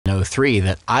103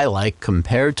 that I like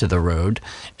compared to the Rode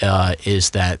is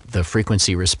that the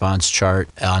frequency response chart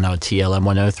on a TLM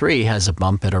 103 has a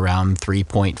bump at around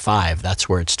 3.5. That's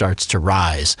where it starts to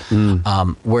rise.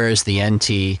 Whereas the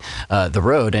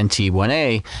Rode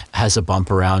NT1A has a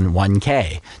bump around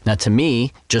 1K. Now, to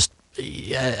me, to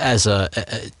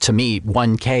me,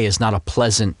 1K is not a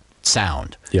pleasant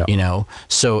sound, you know,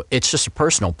 so it's just a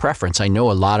personal preference. I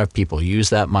know a lot of people use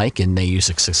that mic and they use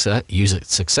it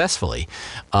successfully.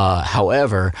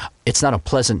 However, it's not a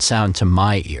pleasant sound to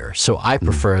my ear, so I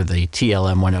prefer the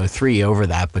TLM 103 over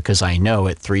that, because I know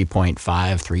at 3.5,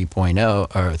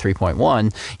 3.0, or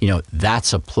 3.1, you know,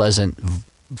 that's a pleasant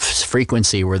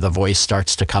frequency where the voice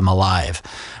starts to come alive,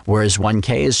 whereas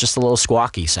 1K is just a little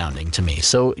squawky sounding to me.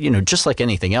 So, you know, just like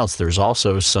anything else, there's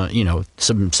also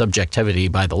some subjectivity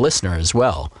by the listener as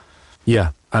well.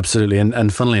 Yeah, absolutely.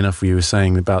 And funnily enough, you were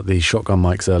saying about the shotgun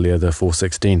mics earlier, the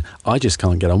 416, I just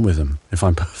can't get on with them, if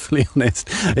I'm perfectly honest.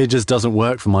 It just doesn't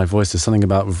work for my voice. There's something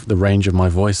about the range of my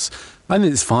voice. I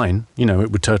mean, it's fine, you know,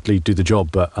 it would totally do the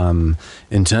job, but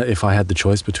if I had the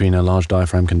choice between a large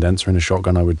diaphragm condenser and a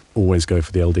shotgun, I would always go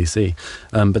for the LDC.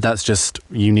 But that's just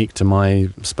unique to my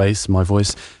space, my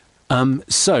voice.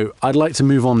 So I'd like to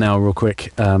move on now real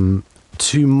quick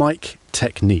to mic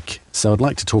technique. So I'd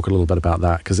like to talk a little bit about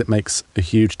that, because it makes a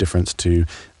huge difference to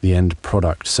the end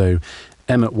product. So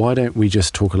Emmett, why don't we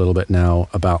just talk a little bit now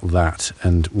about that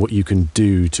and what you can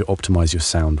do to optimize your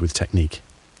sound with technique?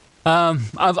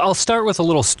 I'll start with a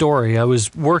little story. I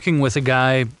was working with a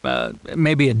guy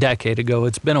maybe a decade ago.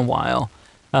 It's been a while.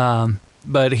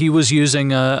 But he was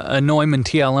using a Neumann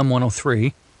TLM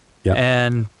 103. Yep.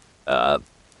 And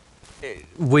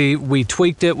we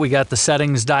tweaked it. We got the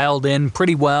settings dialed in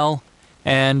pretty well.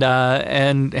 And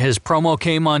his promo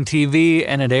came on TV,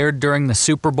 and it aired during the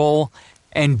Super Bowl.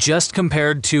 And just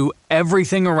compared to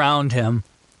everything around him,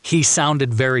 he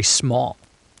sounded very small.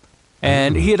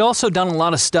 And he had also done a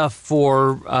lot of stuff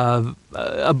for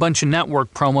a bunch of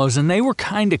network promos, and they were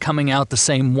kind of coming out the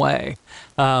same way.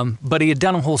 But he had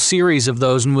done a whole series of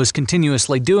those and was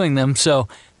continuously doing them, so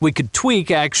we could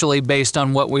tweak actually based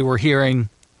on what we were hearing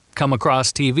come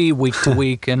across TV week to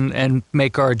week and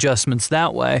make our adjustments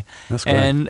that way. That's great.